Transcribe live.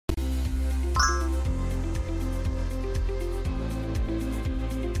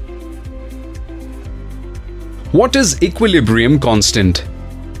What is equilibrium constant?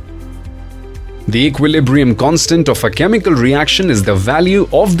 The equilibrium constant of a chemical reaction is the value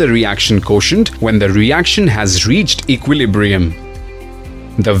of the reaction quotient when the reaction has reached equilibrium.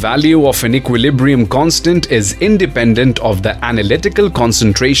 The value of an equilibrium constant is independent of the analytical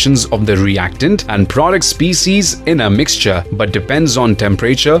concentrations of the reactant and product species in a mixture, but depends on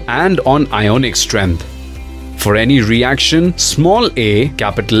temperature and on ionic strength. For any reaction, small a,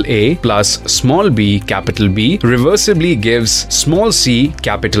 capital A, plus small b, capital B, reversibly gives small c,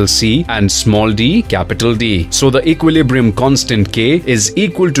 capital C, and small d, capital D. So the equilibrium constant K is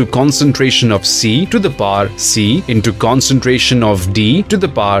equal to concentration of C to the power C into concentration of D to the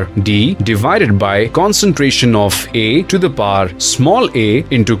power D divided by concentration of A to the power small a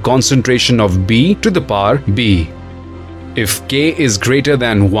into concentration of B to the power B. If K is greater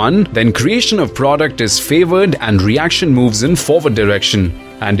than 1, then creation of product is favored and reaction moves in forward direction.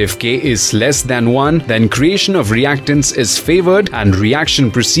 And if K is less than 1, then creation of reactants is favored and reaction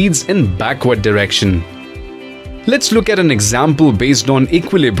proceeds in backward direction. Let's look at an example based on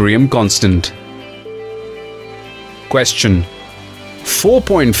equilibrium constant. Question: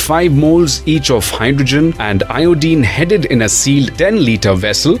 4.5 moles each of hydrogen and iodine headed in a sealed 10-liter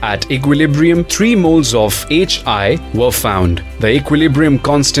vessel at equilibrium 3 moles of HI were found. The equilibrium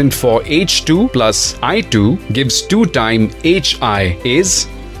constant for H2 plus I2 gives 2 times HI is.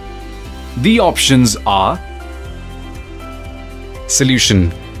 The options are.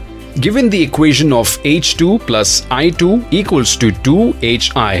 Solution: given the equation of H2 plus I2 equals to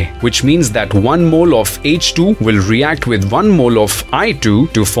 2HI, which means that 1 mole of H2 will react with 1 mole of I2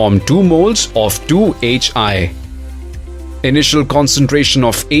 to form 2 moles of 2HI. Initial concentration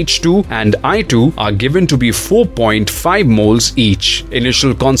of H2 and I2 are given to be 4.5 moles each.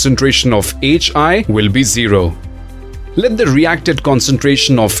 Initial concentration of HI will be 0. Let the reacted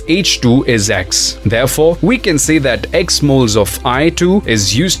concentration of H2 is X. Therefore, we can say that X moles of I2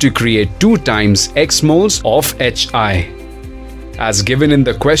 is used to create 2 times X moles of HI. As given in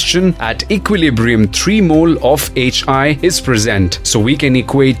the question, at equilibrium 3 mole of HI is present. So we can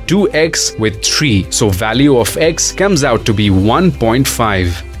equate 2X with 3. So value of X comes out to be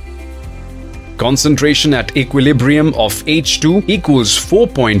 1.5. Concentration at equilibrium of H2 equals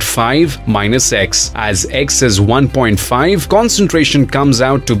 4.5 minus X. As X is 1.5, concentration comes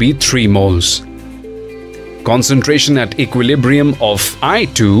out to be 3 moles. Concentration at equilibrium of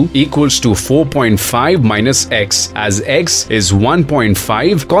I2 equals to 4.5 minus X. As X is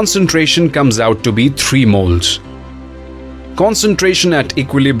 1.5, concentration comes out to be 3 moles. Concentration at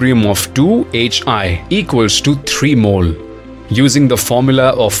equilibrium of 2HI equals to 3 mole. Using the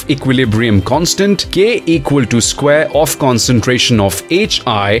formula of equilibrium constant, K equal to square of concentration of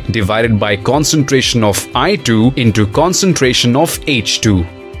HI divided by concentration of I2 into concentration of H2.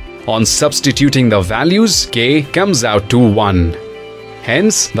 On substituting the values, K comes out to 1.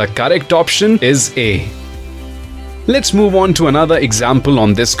 Hence, the correct option is A. Let's move on to another example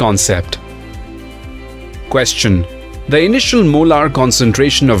on this concept. Question: the initial molar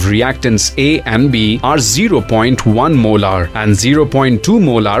concentration of reactants A and B are 0.1 molar and 0.2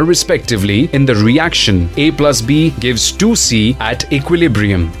 molar respectively in the reaction. A plus B gives 2C at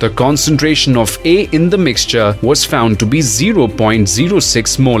equilibrium. The concentration of A in the mixture was found to be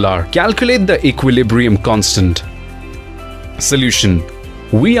 0.06 molar. Calculate the equilibrium constant. Solution: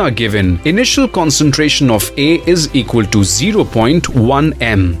 we are given initial concentration of A is equal to 0.1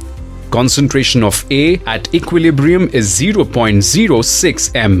 m. Concentration of A at equilibrium is 0.06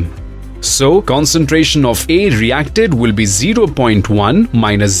 m. So, concentration of A reacted will be 0.1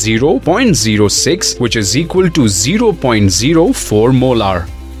 minus 0.06, which is equal to 0.04 molar.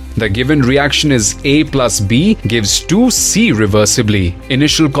 The given reaction is A plus B gives 2C reversibly.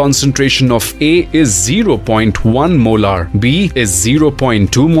 Initial concentration of A is 0.1 molar, B is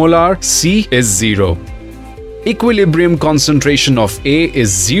 0.2 molar, C is 0. Equilibrium concentration of A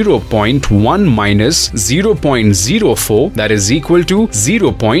is 0.1 minus 0.04, that is equal to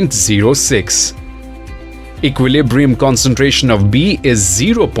 0.06. Equilibrium concentration of B is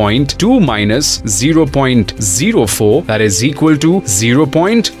 0.2 minus 0.04, that is equal to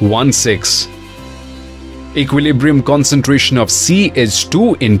 0.16. Equilibrium concentration of C is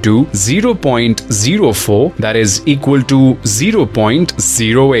 2 into 0.04, that is equal to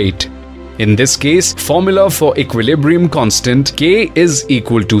 0.08. In this case, formula for equilibrium constant K is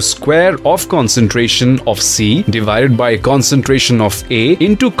equal to square of concentration of C divided by concentration of A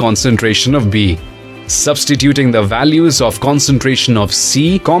into concentration of B. Substituting the values of concentration of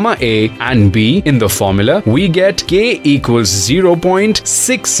C, A and B in the formula, we get K equals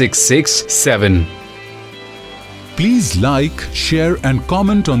 0.6667. Please like, share and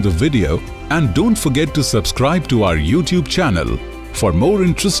comment on the video, and don't forget to subscribe to our YouTube channel. For more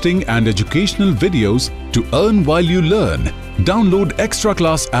interesting and educational videos to earn while you learn, download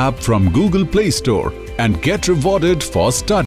Extraclass app from Google Play Store and get rewarded for studying.